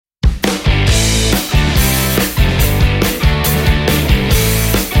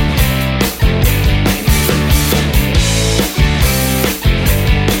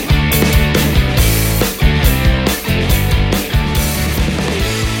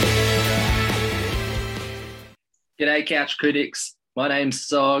G'day, Couch Critics. My name's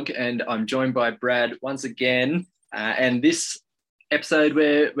Sog, and I'm joined by Brad once again. And this episode,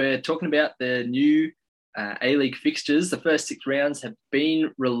 we're talking about the new A-League fixtures. The first 6 rounds have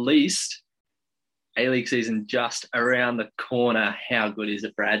been released. A-League season just around the corner. How good is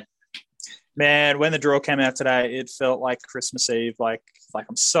it, Brad? Man, when the draw came out today, it felt like Christmas Eve. Like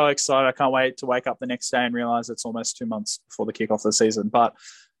I'm so excited. I can't wait to wake up the next day and realize it's almost 2 months before the kickoff of the season. But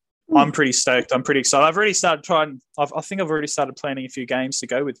I'm pretty stoked. I'm pretty excited. I've already started trying. I think I've already started planning a few games to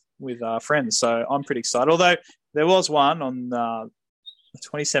go with friends. So I'm pretty excited. Although there was one on the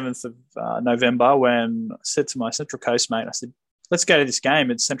 27th of November when I said to my Central Coast mate, I said, "Let's go to this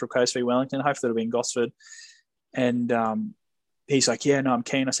game. It's Central Coast v Wellington. Hopefully it'll be in Gosford." And he's like, "Yeah, no, I'm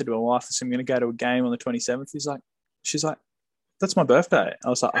keen." I said to my wife, "I'm going to go to a game on the 27th." She's like, "That's my birthday." I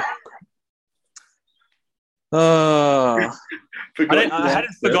was like, "Oh, great." Oh, I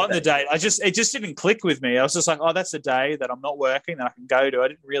hadn't forgotten the date. It just didn't click with me. I was just like, "Oh, that's the day that I'm not working that I can go to." I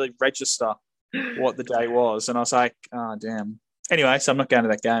didn't really register what the day was, and I was like, "Oh, damn." Anyway, so I'm not going to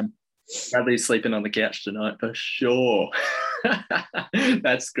that game. Bradley's sleeping on the couch tonight for sure.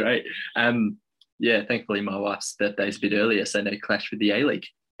 That's great. Yeah, thankfully my wife's birthday's a bit earlier, so no clash with the A-League.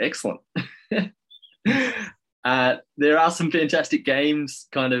 Excellent. There are some fantastic games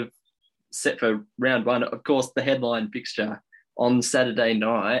kind of set for round one. Of course, the headline fixture on Saturday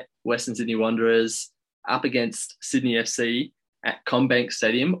night, Western Sydney Wanderers up against Sydney FC at CommBank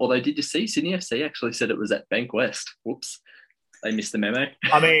Stadium. Although, did you see Sydney FC actually said it was at Bank West? Whoops, they missed the memo.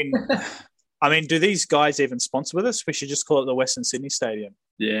 I mean, do these guys even sponsor with us? We should just call it the Western Sydney Stadium.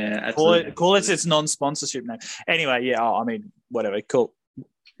 Yeah, absolutely. Call it its non-sponsorship name. Anyway, yeah, I mean, whatever, cool.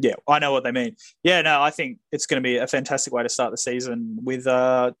 Yeah, I know what they mean. Yeah, no, I think it's going to be a fantastic way to start the season with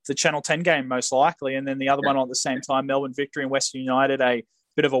the Channel 10 game most likely, and then the other one on at the same time, Melbourne Victory and Western United, a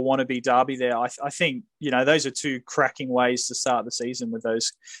bit of a wannabe derby there. I think, those are two cracking ways to start the season with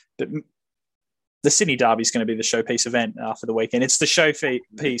those. But the Sydney derby is going to be the showpiece event for the weekend. It's the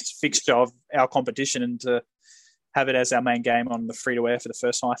showpiece fixture of our competition, and to have it as our main game on the free-to-air for the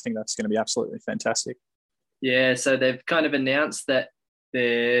first time, I think that's going to be absolutely fantastic. Yeah, so they've kind of announced that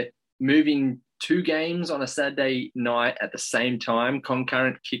they're moving 2 games on a Saturday night at the same time,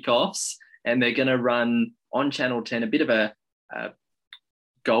 concurrent kickoffs, and they're going to run on Channel 10 a bit of a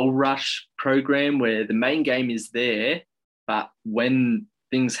goal rush program where the main game is there, but when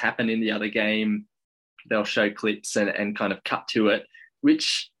things happen in the other game, they'll show clips and kind of cut to it,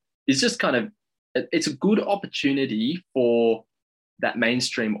 which is just kind of, it's a good opportunity for that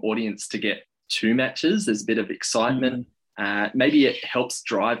mainstream audience to get 2 matches. There's a bit of excitement. Maybe it helps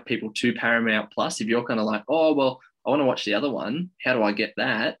drive people to Paramount Plus. If you're kind of like, "Oh, well, I want to watch the other one. How do I get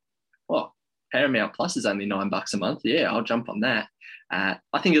that?" Well, Paramount Plus is only $9 a month. Yeah, I'll jump on that. I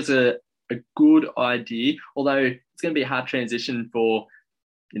think it's a good idea, although it's going to be a hard transition for,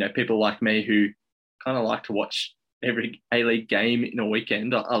 people like me who kind of like to watch every A-League game in a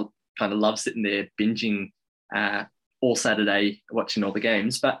weekend. I kind of love sitting there binging all Saturday, watching all the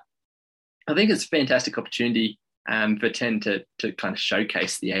games. But I think it's a fantastic opportunity for 10 to kind of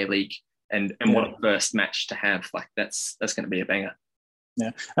showcase the A-League and what a first match to have. Like that's going to be a banger.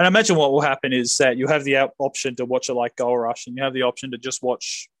 Yeah. And I imagine what will happen is that you have the option to watch it like Goal Rush, and you have the option to just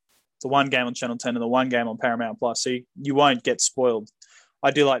watch the one game on Channel 10 and the one game on Paramount Plus. So you won't get spoiled.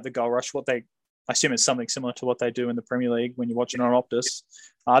 I do like the Goal Rush. I assume it's something similar to what they do in the Premier League when you're watching on Optus.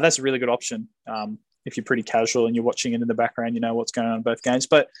 That's a really good option. If you're pretty casual and you're watching it in the background, you know what's going on in both games.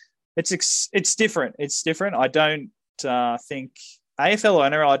 But it's different. It's different. I don't think AFL or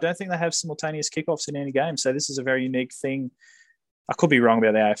NRL, I don't think they have simultaneous kickoffs in any game. So this is a very unique thing. I could be wrong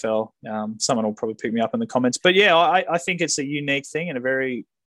about the AFL. Someone will probably pick me up in the comments. But yeah, I think it's a unique thing and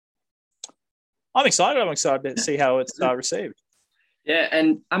I'm excited. I'm excited to see how it's received. Yeah,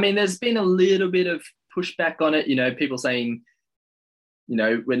 and I mean, there's been a little bit of pushback on it. People saying,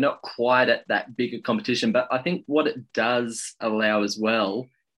 we're not quite at that big a competition. But I think what it does allow as well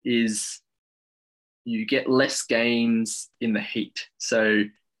is you get less games in the heat. So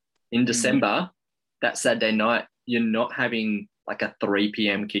in December, that Saturday night, you're not having like a 3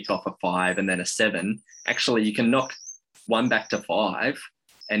 p.m. kickoff, a 5 and then a 7. Actually, you can knock one back to 5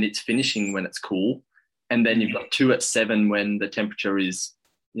 and it's finishing when it's cool. And then you've got 2 at 7 when the temperature is,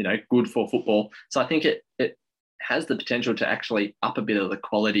 good for football. So I think it has the potential to actually up a bit of the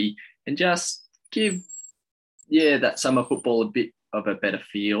quality and just give, that summer football a bit of a better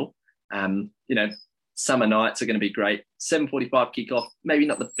feel. Summer nights are going to be great. 7:45 kickoff, maybe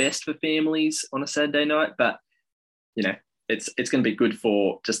not the best for families on a Saturday night, but, it's going to be good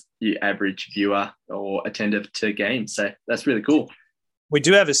for just your average viewer or attender to games. So that's really cool. We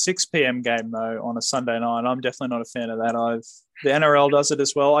do have a 6 p.m. game, though, on a Sunday night. I'm definitely not a fan of that. The NRL does it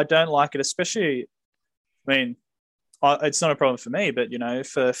as well. I don't like it, especially, I mean, it's not a problem for me, but,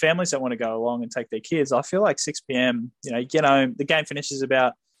 for families that want to go along and take their kids, I feel like 6 p.m., you get home, the game finishes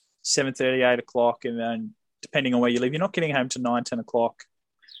about 7:30, 8 o'clock, and then depending on where you live, you're not getting home to 9, 10 o'clock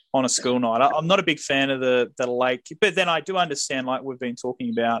on a school night. I'm not a big fan of the late, but then I do understand, like we've been talking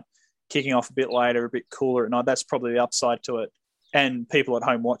about, kicking off a bit later, a bit cooler at night. That's probably the upside to it. And people at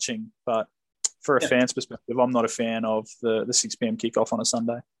home watching. But for a fan's perspective, I'm not a fan of the 6 p.m. kickoff on a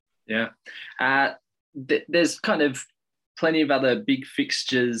Sunday. Yeah. There's kind of plenty of other big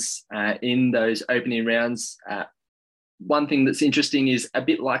fixtures in those opening rounds. One thing that's interesting is a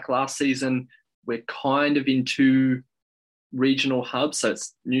bit like last season, we're kind of in 2 regional hubs. So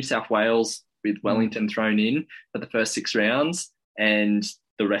it's New South Wales with Wellington thrown in for the first 6 rounds and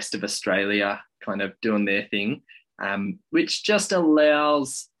the rest of Australia kind of doing their thing. Which just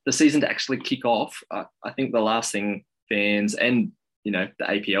allows the season to actually kick off. I think the last thing fans and, the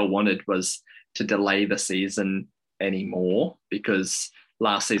APL wanted was to delay the season anymore, because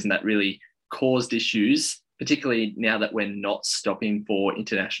last season that really caused issues, particularly now that we're not stopping for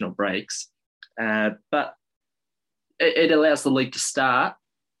international breaks. But it allows the league to start,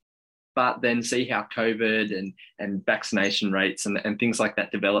 but then see how COVID and vaccination rates and things like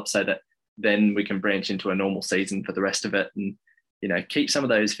that develop, so that then we can branch into a normal season for the rest of it and, keep some of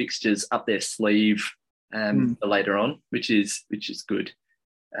those fixtures up their sleeve for later on, which is good.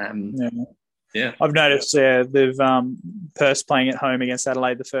 I've noticed they've Perth playing at home against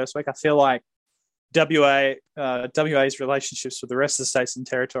Adelaide the first week. I feel like WA's relationships with the rest of the states and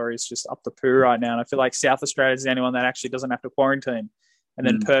territories just up the poo right now. And I feel like South Australia is the only one that actually doesn't have to quarantine. And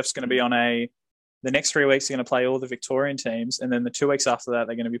then Perth's going to be on the next 3 weeks, they're going to play all the Victorian teams. And then the 2 weeks after that,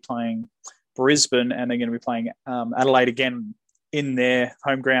 they're going to be playing Brisbane and they're going to be playing Adelaide again in their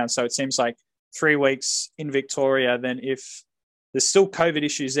home ground. So it seems like 3 weeks in Victoria. Then if there's still COVID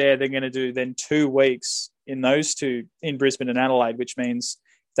issues there, they're going to do then 2 weeks in those two, in Brisbane and Adelaide, which means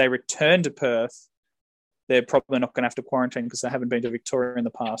if they return to Perth, they're probably not going to have to quarantine because they haven't been to Victoria in the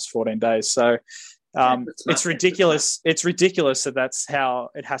past 14 days. So it's ridiculous. It's ridiculous that that's how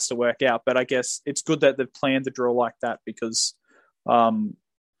it has to work out. But I guess it's good that they've planned the draw like that because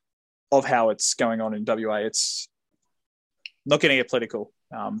of how it's going on in WA. It's not getting it political.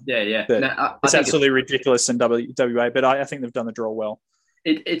 It's absolutely ridiculous in WA, but I think they've done the draw well.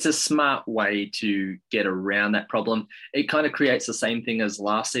 It's a smart way to get around that problem. It kind of creates the same thing as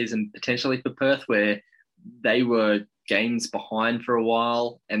last season, potentially for Perth, where they were games behind for a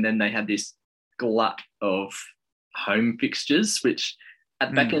while and then they had this glut of home fixtures, which at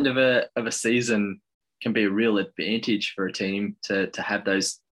the back end of a season can be a real advantage for a team to have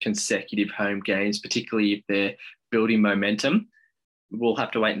those consecutive home games, particularly if they're building momentum. We'll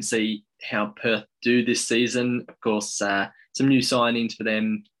have to wait and see how Perth do this season. Of course, some new signings for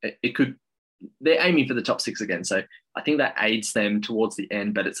them. They're aiming for the top 6 again, so I think that aids them towards the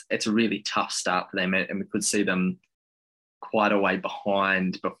end, but it's a really tough start for them, and we could see them quite a way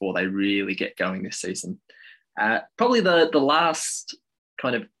behind before they really get going this season. Probably the last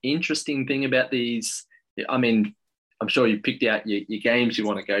kind of interesting thing about these, I mean, I'm sure you've picked out your games you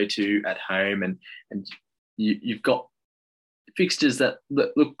want to go to at home, and you've got fixtures that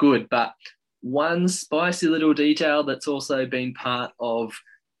look good, but one spicy little detail that's also been part of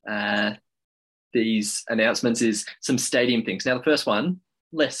these announcements is some stadium things. Now, the first one,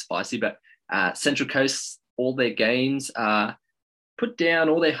 less spicy, but Central Coast, all their games are put down,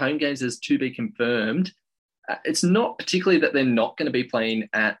 all their home games as to be confirmed. It's not particularly that they're not going to be playing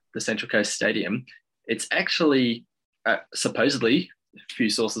at the Central Coast Stadium. It's actually, supposedly, a few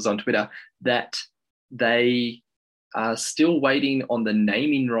sources on Twitter, that they are still waiting on the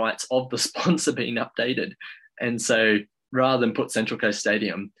naming rights of the sponsor being updated. And so rather than put Central Coast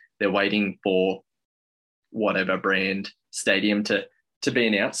Stadium, they're waiting for whatever brand stadium to be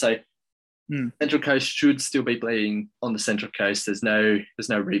announced. So Central Coast should still be playing on the Central Coast. There's no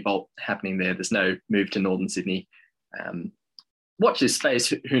revolt happening there. There's no move to Northern Sydney. Watch this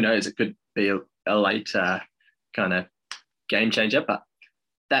space. Who knows? It could be a late kind of game changer, but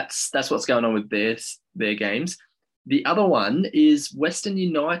that's what's going on with their games. The other one is Western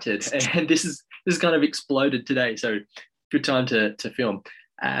United, and this is kind of exploded today, so good time to film.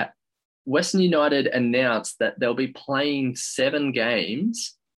 Western United announced that they'll be playing 7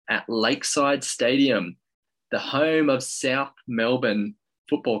 games at Lakeside Stadium, the home of South Melbourne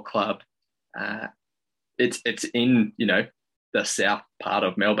Football Club. It's in, the south part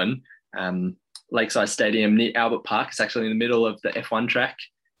of Melbourne. Lakeside Stadium near Albert Park. It's actually in the middle of the F1 track.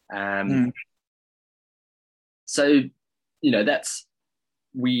 So, that's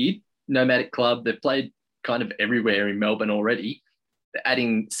weird. Nomadic club. They've played kind of everywhere in Melbourne already. They're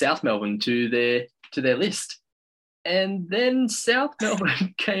adding South Melbourne to their list. And then South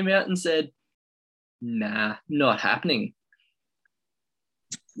Melbourne came out and said, nah, not happening.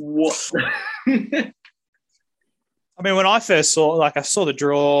 What? I mean, when I first I saw the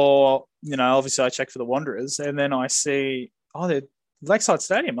draw, obviously I checked for the Wanderers, and then I see, they're Lakeside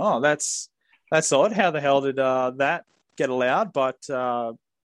Stadium. Oh, that's odd. How the hell did that get allowed? But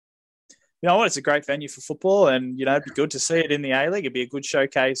you know what? It's a great venue for football, and it'd be good to see it in the A-League. It'd be a good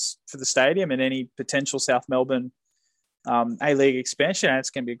showcase for the stadium and any potential South Melbourne A-League expansion. And it's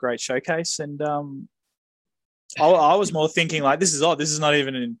going to be a great showcase. And I was more thinking like, this is odd. This is not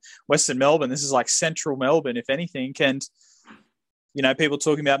even in Western Melbourne. This is like Central Melbourne, if anything. And people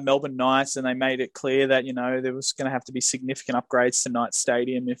talking about Melbourne Knights, and they made it clear that there was going to have to be significant upgrades to Knights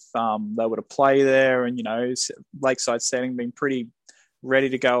Stadium if they were to play there. And Lakeside Stadium being pretty ready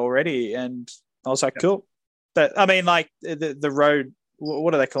to go already. And I was like, cool. But I mean, like the road,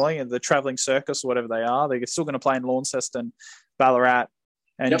 what are they calling it? The travelling circus or whatever they are. They're still going to play in Launceston, Ballarat,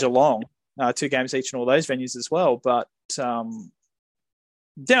 and Geelong, 2 games each in all those venues as well. But then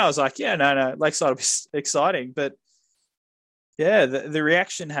I was like, no, Lakeside will be exciting. But yeah, the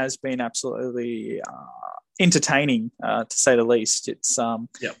reaction has been absolutely entertaining, to say the least. It's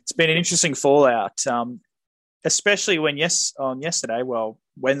been an interesting fallout. Especially when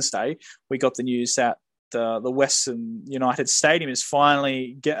Wednesday, we got the news that the Western United Stadium is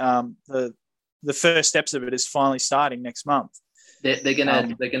finally the first steps of it is finally starting next month. They're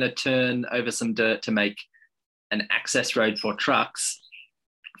gonna turn over some dirt to make an access road for trucks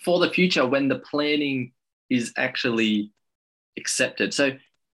for the future when the planning is actually accepted. So,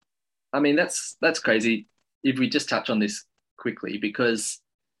 I mean, that's crazy. If we just touch on this quickly, because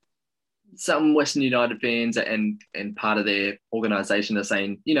some Western United fans and part of their organisation are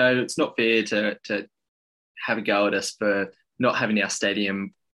saying, it's not fair to have a go at us for not having our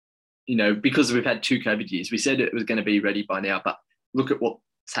stadium, because we've had 2 COVID years. We said it was going to be ready by now, but look at what's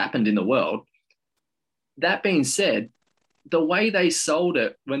happened in the world. That being said, the way they sold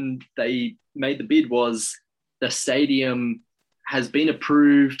it when they made the bid was the stadium has been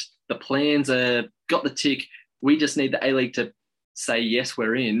approved, the plans are got the tick, we just need the A-League to say, yes,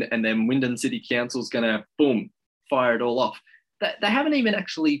 we're in, and then Wyndham City Council's going to, boom, fire it all off. They haven't even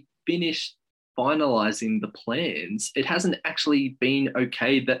actually finished finalising the plans. It hasn't actually been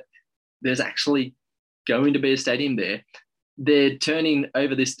okay that there's actually going to be a stadium there. They're turning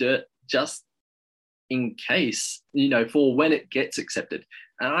over this dirt just in case, for when it gets accepted.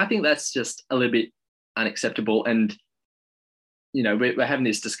 And I think that's just a little bit unacceptable. And, we're having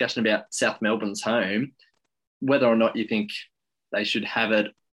this discussion about South Melbourne's home, whether or not you think they should have it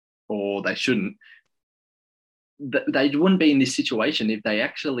or they shouldn't. They wouldn't be in this situation if they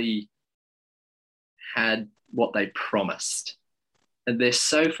actually had what they promised. And they're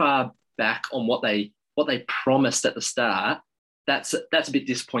so far back on what they promised at the start. That's a bit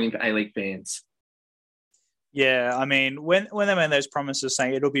disappointing for A-League fans. Yeah, I mean, when they made those promises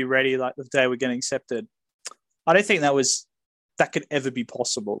saying it'll be ready like the day we're getting accepted, I don't think that could ever be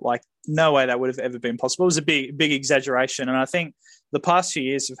possible. Like, no way that would have ever been possible. It was a big exaggeration. And I think the past few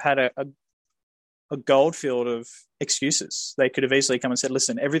years have had a goldfield of excuses. They could have easily come and said,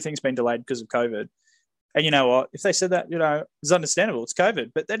 listen, everything's been delayed because of COVID. And you know what? If they said that, it's understandable. It's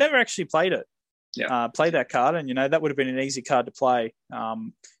COVID. But they never actually played it. Played that card. And, that would have been an easy card to play.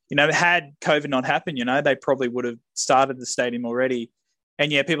 Had COVID not happened, they probably would have started the stadium already.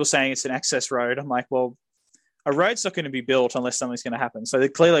 And, people saying it's an access road. I'm like, well, a road's not going to be built unless something's going to happen. So there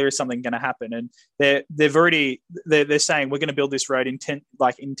clearly is something going to happen. And they're saying we're going to build this road in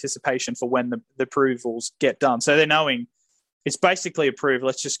anticipation for when the approvals get done. So they're knowing it's basically approved.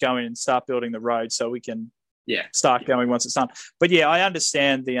 Let's just go in and start building the road so we can start going once it's done. But I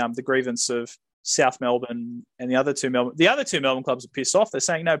understand the grievance of South Melbourne and the other two Melbourne clubs are pissed off. They're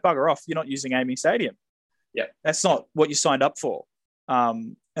saying, no, bugger off. You're not using AAMI Stadium. Yeah. That's not what you signed up for.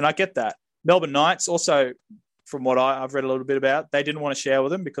 And I get that. Melbourne Knights also, from what I've read a little bit about, they didn't want to share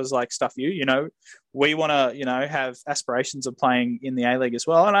with them because, like, stuff we want to, have aspirations of playing in the A-League as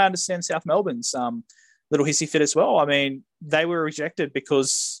well. And I understand South Melbourne's little hissy fit as well. I mean, they were rejected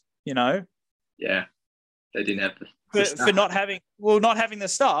because, Yeah, they didn't have for not having the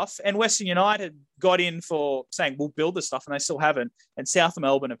stuff. And Western United got in for saying, we'll build the stuff, and they still haven't. And South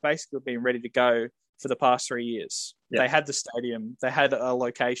Melbourne have basically been ready to go for the past 3 years. They had the stadium, they had a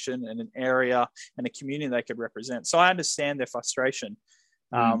location and an area and a community they could represent. So I understand their frustration.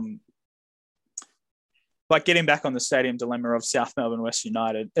 But getting back on the stadium dilemma of South Melbourne, West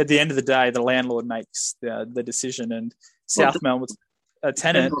United, at the end of the day, the landlord makes the decision, and South Melbourne. a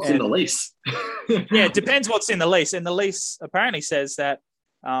tenant. Depends what's in the lease. Yeah, it depends what's in the lease. And the lease apparently says that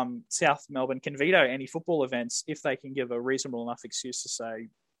South Melbourne can veto any football events if they can give a reasonable enough excuse to say,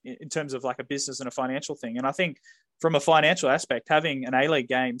 in terms of like a business and a financial thing. And I think from a financial aspect, having an A-League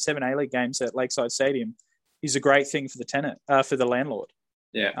game, 7 A-League games at Lakeside Stadium is a great thing for the tenant, for the landlord.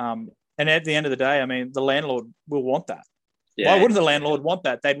 Yeah. And at the end of the day, I mean, the landlord will want that. Yeah. Why wouldn't the landlord want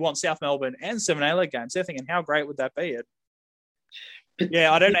that? They'd want South Melbourne and 7 A-League games. They're thinking, how great would that be?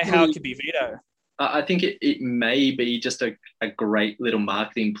 Yeah, I don't know how it could be veto. I think it may be just a great little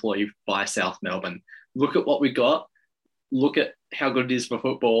marketing ploy by South Melbourne. Look at what we got. Look at how good it is for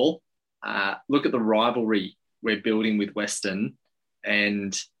football. Look at the rivalry we're building with Western.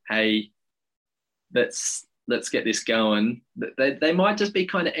 And, hey, let's get this going. They might just be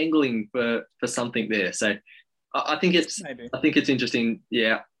kind of angling for something there. So I think it's interesting.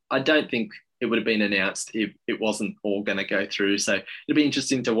 Yeah, I don't think it would have been announced if it wasn't all going to go through. So it'll be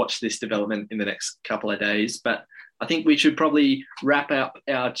interesting to watch this development in the next couple of days. But I think we should probably wrap up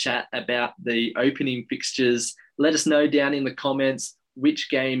our chat about the opening fixtures. Let us know down in the comments which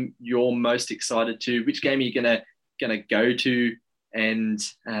game you're most excited to, which game you're gonna go to, and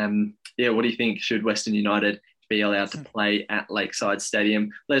what do you think? Should Western United be allowed to play at Lakeside Stadium?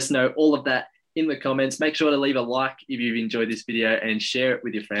 Let us know all of that in the comments. Make sure to leave a like if you've enjoyed this video and share it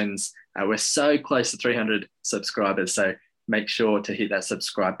with your friends. We're so close to 300 subscribers, so make sure to hit that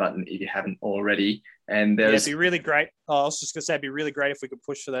subscribe button if you haven't already. And it'd be really great. I was just going to say, it'd be really great if we could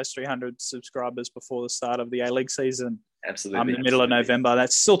push for those 300 subscribers before the start of the A-League season. Absolutely. In the middle of November.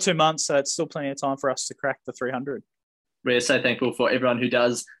 That's still 2 months, so it's still plenty of time for us to crack the 300. We're so thankful for everyone who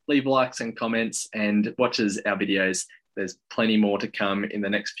does leave likes and comments and watches our videos. There's plenty more to come in the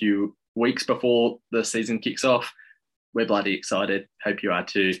next few weeks before the season kicks off. We're bloody excited. Hope you are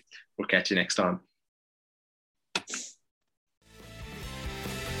too. We'll catch you next time.